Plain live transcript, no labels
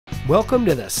Welcome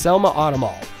to the Selma Auto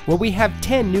Mall, where we have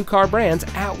 10 new car brands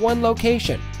at one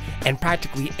location, and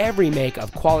practically every make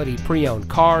of quality pre-owned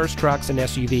cars, trucks, and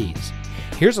SUVs.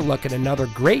 Here's a look at another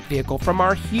great vehicle from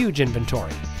our huge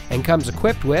inventory, and comes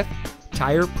equipped with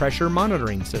tire pressure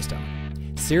monitoring system,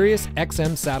 Sirius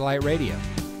XM satellite radio,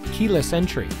 keyless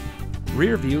entry,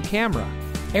 rear view camera,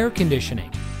 air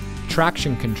conditioning,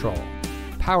 traction control,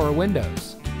 power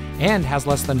windows, and has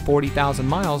less than 40,000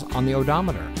 miles on the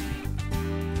odometer.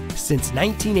 Since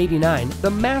 1989,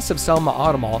 the massive Selma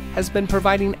Auto Mall has been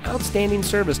providing outstanding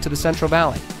service to the Central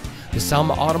Valley. The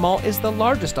Selma Auto Mall is the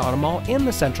largest auto mall in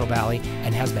the Central Valley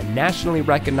and has been nationally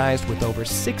recognized with over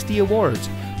 60 awards,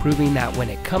 proving that when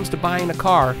it comes to buying a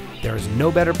car, there is no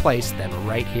better place than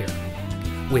right here.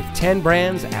 With 10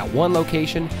 brands at one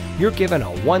location, you're given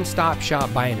a one-stop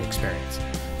shop buying experience.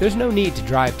 There's no need to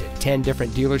drive to 10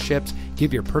 different dealerships,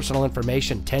 give your personal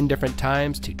information 10 different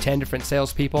times to 10 different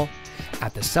salespeople.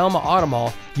 At the Selma Auto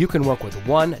Mall, you can work with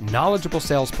one knowledgeable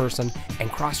salesperson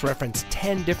and cross-reference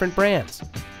 10 different brands.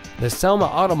 The Selma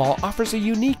Auto Mall offers a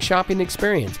unique shopping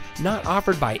experience not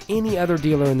offered by any other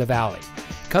dealer in the valley.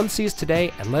 Come see us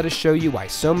today and let us show you why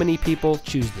so many people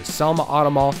choose the Selma Auto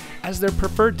Mall as their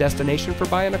preferred destination for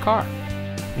buying a car.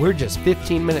 We're just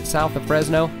 15 minutes south of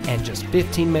Fresno and just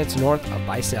 15 minutes north of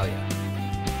Visalia.